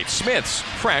day great. Smith's,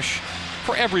 fresh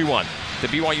for everyone. The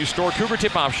BYU Store Cougar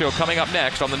Tip-Off Show coming up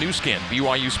next on the new skin,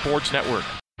 BYU Sports Network.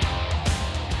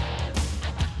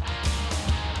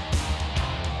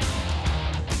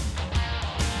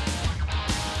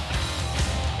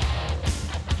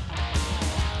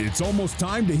 It's almost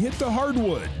time to hit the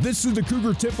hardwood. This is the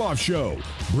Cougar Tip-Off Show,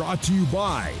 brought to you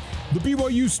by the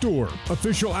BYU Store,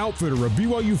 official outfitter of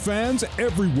BYU fans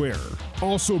everywhere.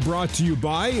 Also brought to you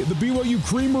by the BYU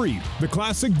Creamery, the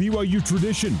classic BYU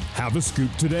tradition. Have a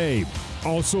scoop today.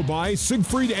 Also by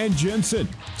Siegfried and Jensen.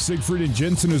 Siegfried and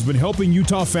Jensen has been helping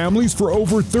Utah families for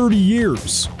over 30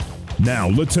 years. Now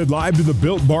let's head live to the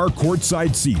Built Bar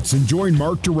courtside seats and join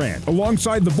Mark Durrant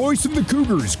alongside the voice of the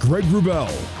Cougars, Greg Wrubell.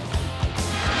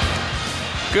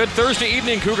 Good Thursday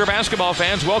evening, Cougar basketball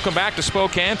fans. Welcome back to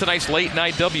Spokane. Tonight's late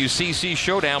night WCC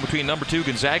showdown between number 2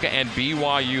 Gonzaga and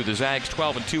BYU. The Zags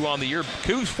 12-2 on the year.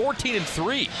 Cougs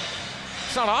 14-3.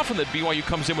 It's not often that BYU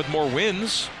comes in with more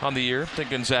wins on the year than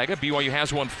Gonzaga. BYU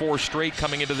has won 4 straight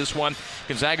coming into this one.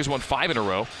 Gonzaga's won 5 in a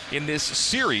row. In this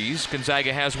series,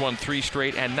 Gonzaga has won 3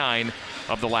 straight and 9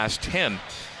 of the last 10.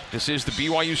 This is the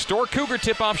BYU Store Cougar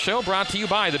Tip-Off Show, brought to you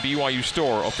by the BYU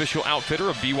Store, official outfitter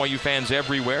of BYU fans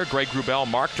everywhere. Greg Wrubell,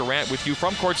 Mark Durrant with you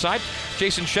from courtside.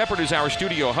 Jason Shepard is our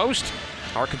studio host.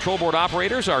 Our control board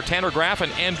operators are Tanner Graff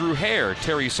and Andrew Hare.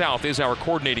 Terry South is our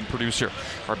coordinating producer.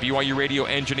 Our BYU Radio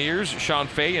engineers, Sean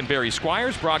Fay and Barry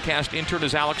Squires. Broadcast intern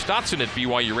is Alex Dotson at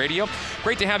BYU Radio.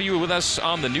 Great to have you with us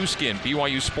on the new skin,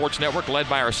 BYU Sports Network, led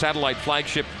by our satellite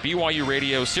flagship, BYU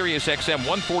Radio, Sirius XM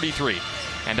 143.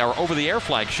 And our over-the-air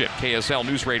flagship, KSL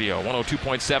News Radio,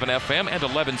 102.7 FM and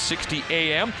 1160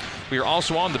 AM. We are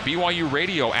also on the BYU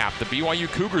Radio app, the BYU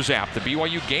Cougars app, the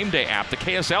BYU Game Day app, the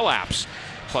KSL apps,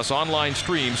 plus online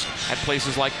streams at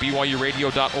places like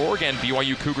BYURadio.org and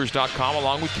BYUCougars.com,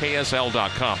 along with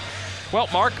KSL.com. Well,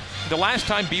 Mark, the last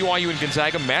time BYU and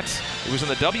Gonzaga met, it was in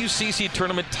the WCC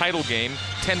tournament title game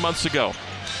 10 months ago.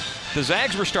 The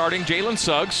Zags were starting Jalen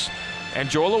Suggs and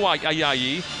Joel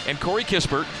Ayayi and Corey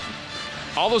Kispert.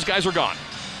 All those guys are gone.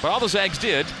 But all the Zags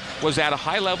did was add a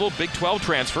high-level Big 12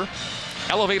 transfer,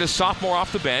 elevate a sophomore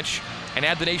off the bench, and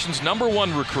add the nation's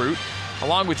 #1 recruit,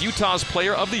 along with Utah's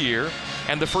Player of the Year,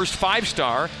 and the first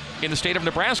 5-star in the state of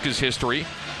Nebraska's history.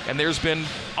 And there's been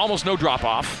almost no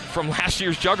drop-off from last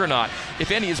year's juggernaut.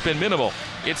 If any, it's been minimal.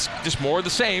 It's just more of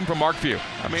the same from Mark Few.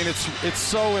 I mean, it's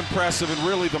so impressive and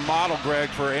really the model, Greg,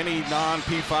 for any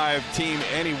non-P5 team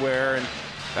anywhere. And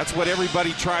that's what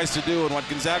everybody tries to do. And what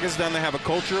Gonzaga's done, they have a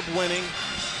culture of winning.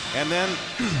 And then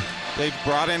they've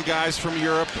brought in guys from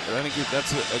Europe. I think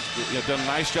that's done a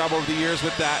nice job over the years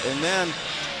with that. And then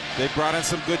they brought in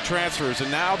some good transfers,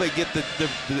 and now they get the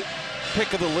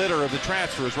pick of the litter of the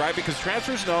transfers, right? Because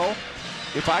transfers know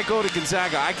if I go to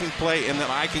Gonzaga, I can play, and then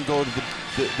I can go to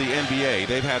the NBA.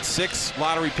 They've had 6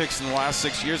 lottery picks in the last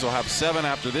 6 years. They'll have 7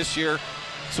 after this year.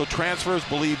 So transfers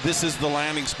believe this is the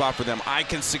landing spot for them. I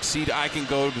can succeed. I can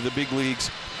go to the big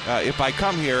leagues if I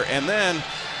come here. And then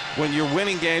when you're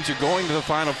winning games, you're going to the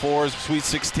Final Fours, Sweet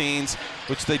 16s,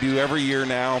 which they do every year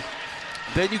now.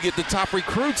 Then you get the top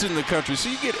recruits in the country, so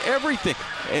you get everything.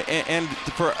 And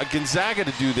for Gonzaga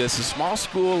to do this, a small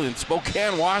school in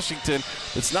Spokane, Washington,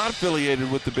 that's not affiliated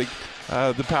with the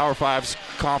Power Five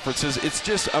conferences, it's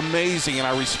just amazing, and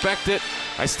I respect it.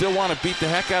 I still want to beat the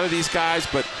heck out of these guys,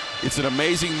 but it's an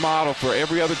amazing model for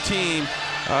every other team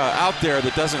out there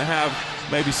that doesn't have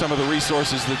maybe some of the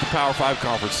resources that the Power Five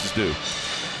conferences do.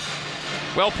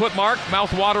 Well put, Mark.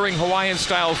 Mouth-watering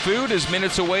Hawaiian-style food is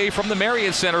minutes away from the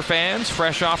Marriott Center fans.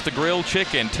 Fresh off the grilled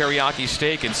chicken, teriyaki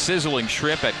steak, and sizzling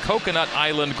shrimp at Coconut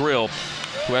Island Grill,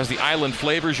 who has the island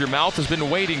flavors your mouth has been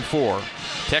waiting for.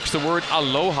 Text the word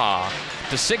ALOHA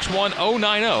to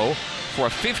 61090 for a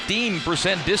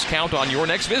 15% discount on your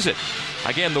next visit.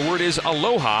 Again, the word is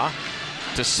ALOHA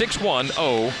to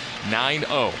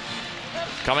 61090.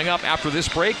 Coming up after this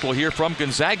break, we'll hear from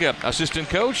Gonzaga assistant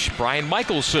coach Brian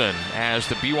Michelson as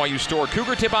the BYU Store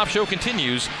Cougar Tip-Off Show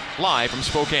continues live from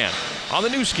Spokane on the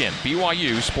new skin,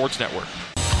 BYU Sports Network.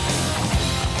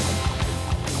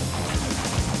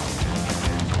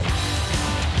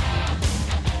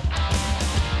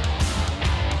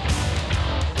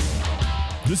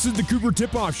 This is the Cougar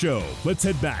Tip-Off Show. Let's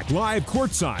head back live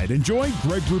courtside and join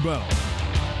Greg Wrubell.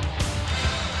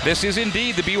 This is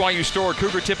indeed the BYU Store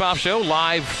Cougar Tip-Off Show,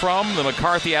 live from the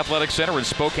McCarthy Athletic Center in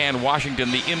Spokane, Washington,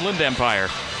 the Inland Empire,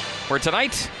 where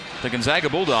tonight the Gonzaga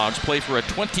Bulldogs play for a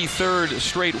 23rd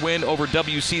straight win over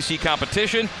WCC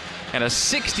competition and a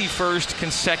 61st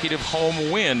consecutive home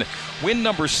win. Win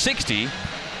number 60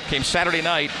 came Saturday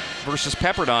night versus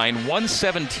Pepperdine.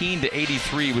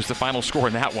 117-83 was the final score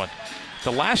in that one.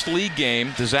 The last league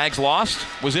game the Zags lost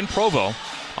was in Provo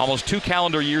almost 2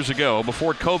 calendar years ago,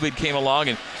 before COVID came along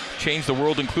and changed the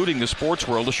world, including the sports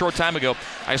world. A short time ago,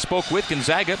 I spoke with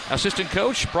Gonzaga assistant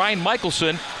coach Brian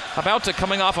Michelson about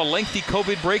coming off a lengthy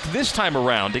COVID break this time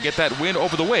around to get that win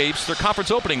over the Waves, their conference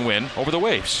opening win over the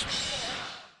Waves.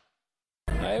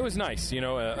 It It was nice.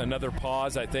 Another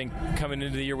pause. I think coming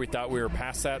into the year we thought we were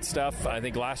past that stuff. I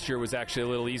think last year was actually a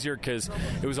little easier because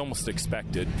it was almost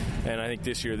expected. And I think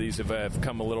this year these have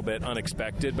come a little bit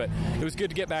unexpected. But it was good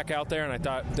to get back out there, and I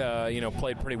thought,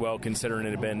 played pretty well considering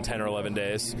it had been 10 or 11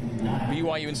 days.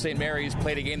 BYU and St. Mary's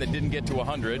played a game that didn't get to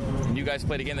 100, and you guys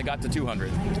played a game that got to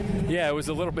 200. Yeah, it was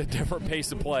a little bit different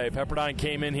pace of play. Pepperdine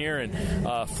came in here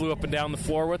and flew up and down the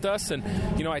floor with us. And,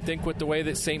 I think with the way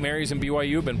that St. Mary's and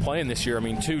BYU have been playing this year,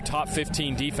 2 top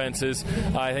 15 defenses,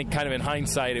 I think kind of in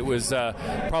hindsight it was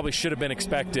probably should have been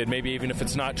expected, maybe even if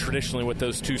it's not traditionally what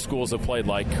those two schools have played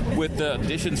like. With the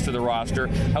additions to the roster,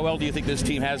 how well do you think this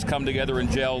team has come together and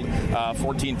gelled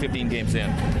 14, 15 games in?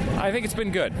 I think it's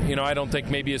been good. I don't think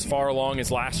maybe as far along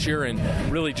as last year, and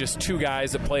really just 2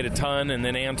 guys that played a ton, and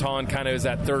then Anton kind of is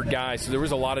that third guy. So there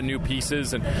was a lot of new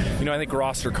pieces, and I think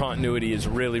roster continuity is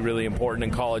really, really important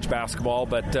in college basketball.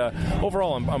 But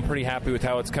overall, I'm pretty happy with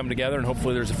how it's come together, and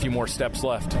hopefully there's a few more steps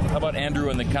left. How about Andrew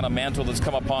and the kind of mantle that's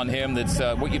come upon him? That's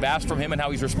what you've asked from him and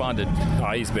how he's responded.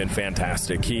 He's been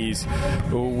fantastic.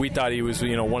 We thought he was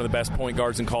one of the best point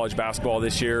guards in college basketball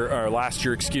last year,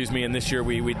 and this year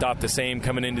we thought the same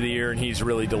coming into the year, and he's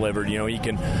really delivered. He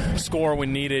can score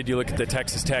when needed. You look at the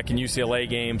Texas Tech and UCLA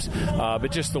games,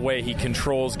 but just the way he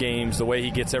controls games, the way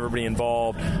he gets everybody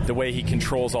involved, the way he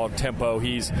controls all tempo,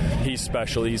 he's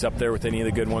special. He's up there with any of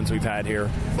the good ones we've had here.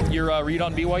 Your read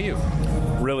on BYU?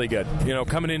 Really good.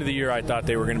 Coming into the year, I thought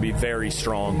they were going to be very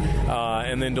strong.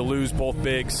 And then to lose both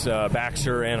bigs,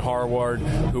 Baxter and Harward,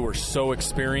 who were so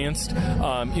experienced,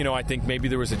 I think maybe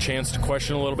there was a chance to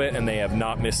question a little bit, and they have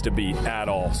not missed a beat at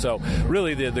all. So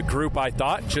really the group, I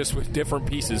thought, just with different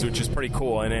pieces, which is pretty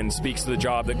cool, and speaks to the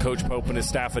job that Coach Pope and his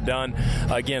staff have done.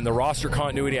 Again, the roster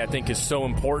continuity, I think, is so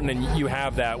important, and you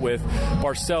have that with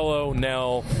Barcelo,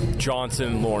 Nell, Johnson,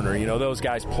 and Lorner. Those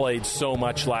guys played so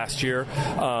much last year.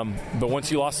 But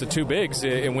once you lost the 2 bigs,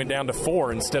 it went down to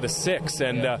 4 instead of 6,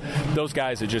 and those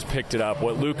guys have just picked it up.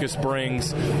 What Lucas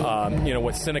brings,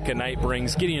 what Seneca Knight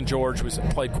brings. Gideon George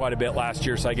played quite a bit last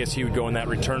year, so I guess he would go in that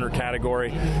returner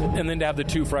category. And then to have the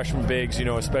 2 freshman bigs,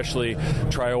 especially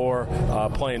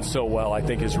Traore playing so well, I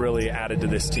think has really added to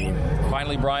this team.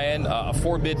 Finally, Brian, a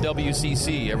 4-bid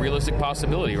WCC, a realistic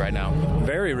possibility right now?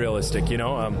 Very realistic,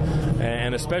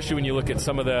 and especially when you look at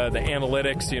some of the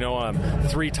analytics,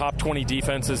 3 top 20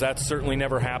 defenses, that's certainly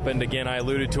never happened. Again, I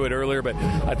alluded to it earlier, but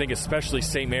I think especially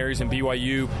St. Mary's and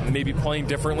BYU maybe playing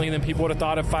differently than people would have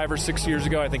thought of 5 or 6 years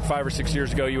ago. I think 5 or 6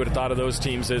 years ago you would have thought of those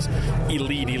teams as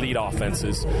elite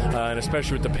offenses, and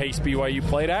especially with the pace BYU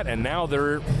played at, and now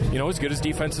they're as good as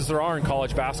defenses there are in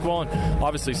college basketball. And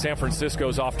obviously San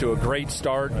Francisco's off to a great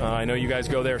start. I know you guys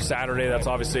go there Saturday. That's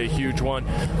obviously a huge one,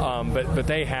 but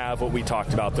they have what we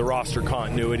talked about, the roster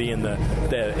continuity and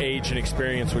the age and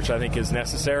experience, which I think is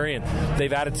necessary, and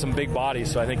they've added some big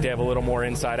bodies, so I think they have a little more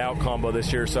inside-out combo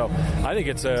this year. So I think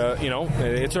it's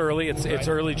it's early. It's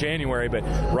early January, but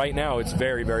right now it's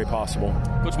very, very possible.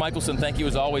 Coach Michelson, thank you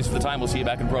as always for the time. We'll see you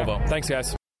back in Provo. Thanks,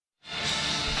 guys.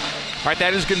 All right,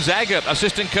 that is Gonzaga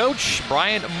assistant coach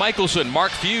Brian Michelson.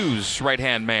 Mark Fuse,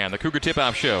 right-hand man. The Cougar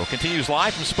Tip-Off Show continues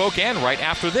live from Spokane right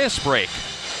after this break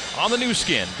on the new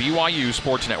skin, BYU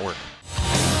Sports Network.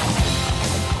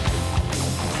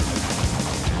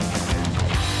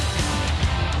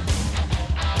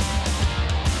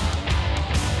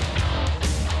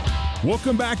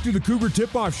 Welcome back to the Cougar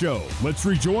Tip-Off Show. Let's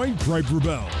rejoin Craig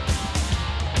Rubel.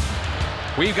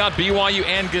 We've got BYU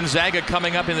and Gonzaga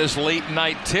coming up in this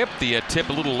late-night tip. The tip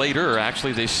a little later.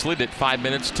 Actually, they slid it 5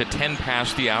 minutes to 10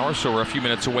 past the hour, so we're a few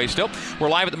minutes away still. We're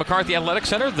live at the McCarthy Athletic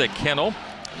Center, the Kennel.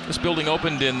 This building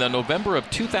opened in November of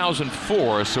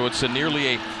 2004, so it's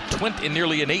nearly an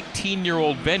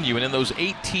 18-year-old venue. And in those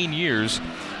 18 years,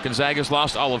 Gonzaga's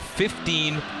lost all of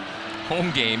 15 home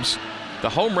games. The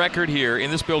home record here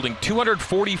in this building,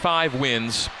 245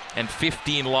 wins and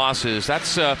 15 losses.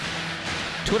 That's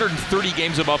 230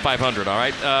 games above 500, all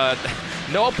right?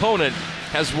 No opponent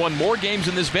has won more games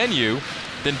in this venue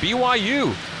than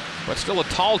BYU. But still a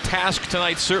tall task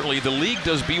tonight, certainly. The league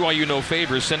does BYU no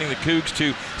favors, sending the Cougs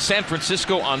to San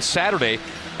Francisco on Saturday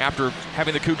after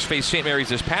having the Cougs face St. Mary's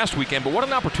this past weekend. But what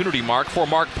an opportunity, Mark, for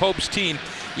Mark Pope's team.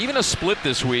 Even a split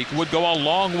this week would go a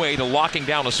long way to locking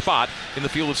down a spot in the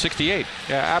field of 68.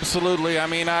 Yeah, absolutely. I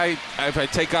mean, if I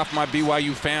take off my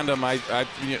BYU fandom, I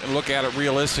look at it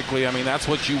realistically. I mean, that's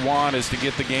what you want, is to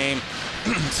get the game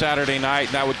Saturday night.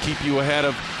 That would keep you ahead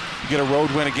of, you get a road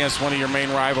win against one of your main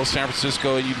rivals, San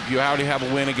Francisco. You already have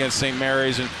a win against St.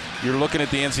 Mary's, and you're looking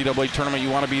at the NCAA tournament. You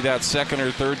want to be that second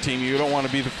or third team. You don't want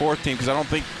to be the fourth team, because I don't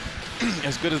think,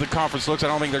 as good as the conference looks, I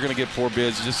don't think they're going to get 4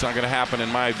 bids. It's just not going to happen in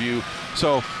my view.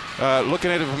 So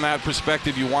looking at it from that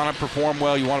perspective, you want to perform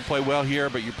well, you want to play well here,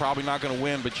 but you're probably not going to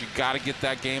win. But you got to get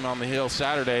that game on the hill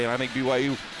Saturday, and I think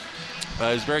BYU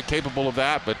is very capable of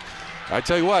that. But I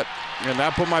tell you what, and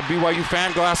I put my BYU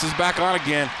fan glasses back on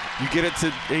again. You get it to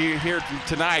here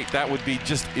tonight, that would be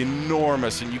just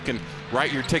enormous, and you can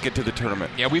write your ticket to the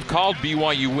tournament. Yeah, we've called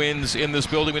BYU wins in this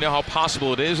building. We know how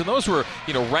possible it is, and those were,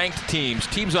 ranked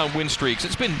teams on win streaks.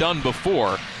 It's been done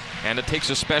before, and it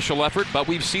takes a special effort, but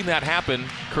we've seen that happen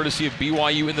courtesy of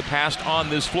BYU in the past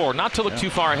on this floor. Not to look too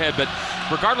far ahead, but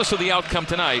regardless of the outcome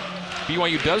tonight,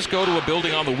 BYU does go to a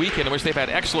building on the weekend in which they've had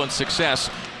excellent success.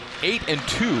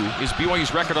 8-2 is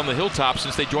BYU's record on the Hilltop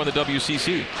since they joined the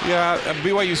WCC. Yeah,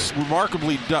 BYU's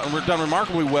done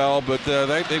remarkably well, but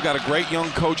they've got a great young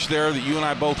coach there that you and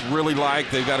I both really like.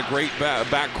 They've got a great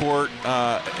backcourt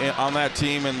on that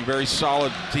team, and a very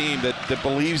solid team that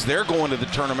believes they're going to the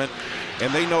tournament,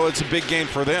 and they know it's a big game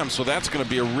for them. So that's going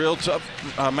to be a real tough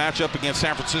matchup against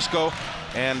San Francisco.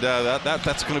 And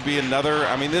that's going to be another.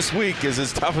 I mean, this week is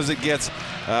as tough as it gets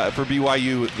for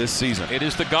BYU this season. It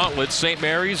is the gauntlet. St.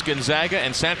 Mary's, Gonzaga,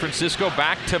 and San Francisco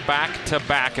back to back to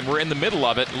back, and we're in the middle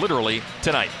of it literally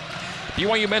tonight.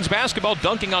 BYU men's basketball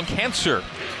dunking on cancer.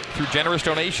 Through generous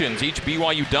donations, each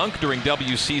BYU dunk during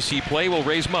WCC play will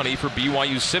raise money for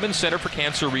BYU's Simmons Center for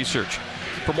Cancer Research.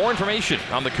 For more information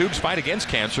on the Cougs' fight against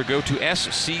cancer, go to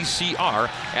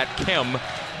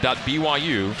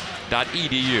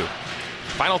sccr@chem.byu.edu.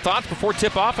 Final thoughts before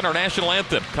tip-off and our national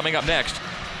anthem coming up next.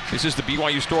 This is the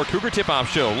BYU Store Cougar Tip-Off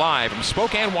Show live from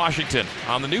Spokane, Washington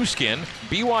on the new skin,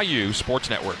 BYU Sports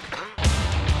Network.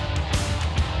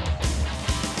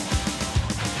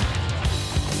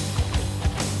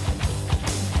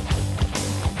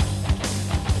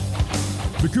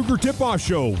 The Cougar Tip-Off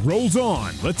Show rolls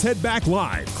on. Let's head back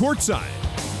live, courtside.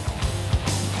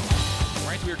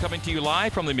 We are coming to you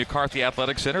live from the McCarthy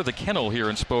Athletic Center, the Kennel here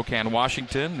in Spokane,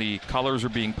 Washington. The colors are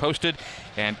being posted,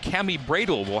 and Cammie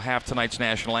Bradle will have tonight's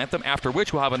national anthem, after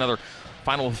which we'll have another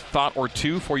final thought or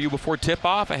two for you before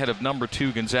tip-off ahead of number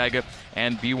 2 Gonzaga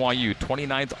and BYU.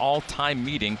 29th all-time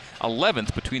meeting,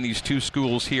 11th between these two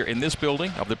schools here in this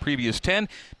building. Of the previous 10,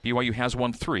 BYU has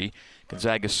won 3,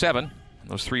 Gonzaga 7.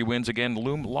 Those 3 wins again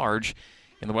loom large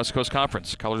in the West Coast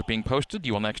Conference. Colors being posted.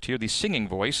 You will next hear the singing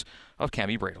voice of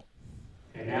Cammie Bradle.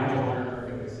 And now to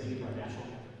honor our singing for our national.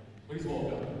 Please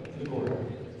welcome to the court,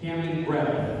 Cammie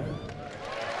Bradle.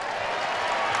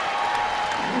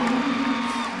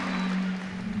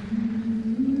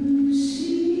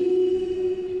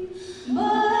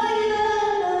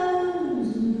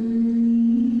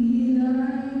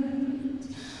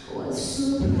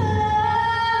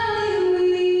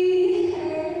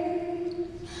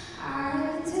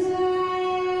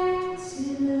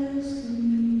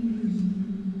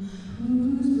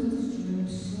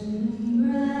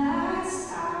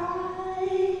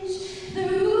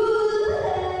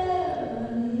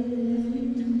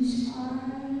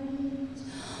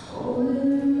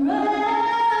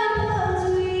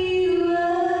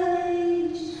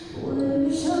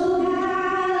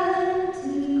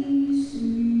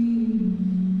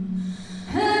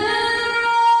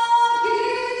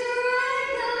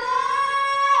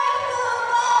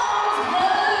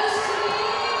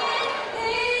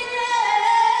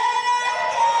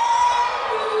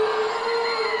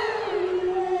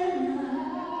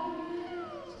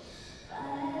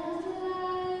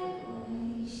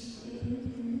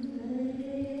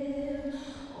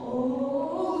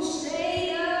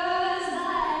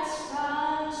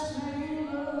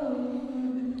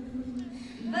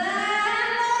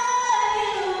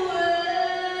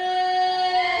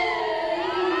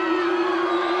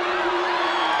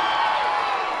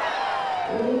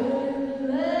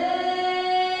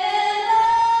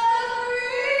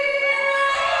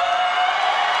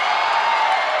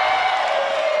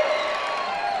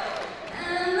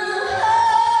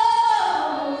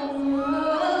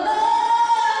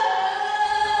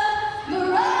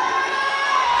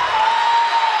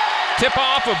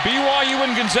 Tip-off of BYU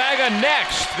and Gonzaga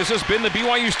next. This has been the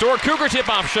BYU Store Cougar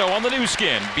Tip-Off Show on the new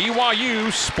skin,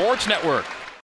 BYU Sports Network.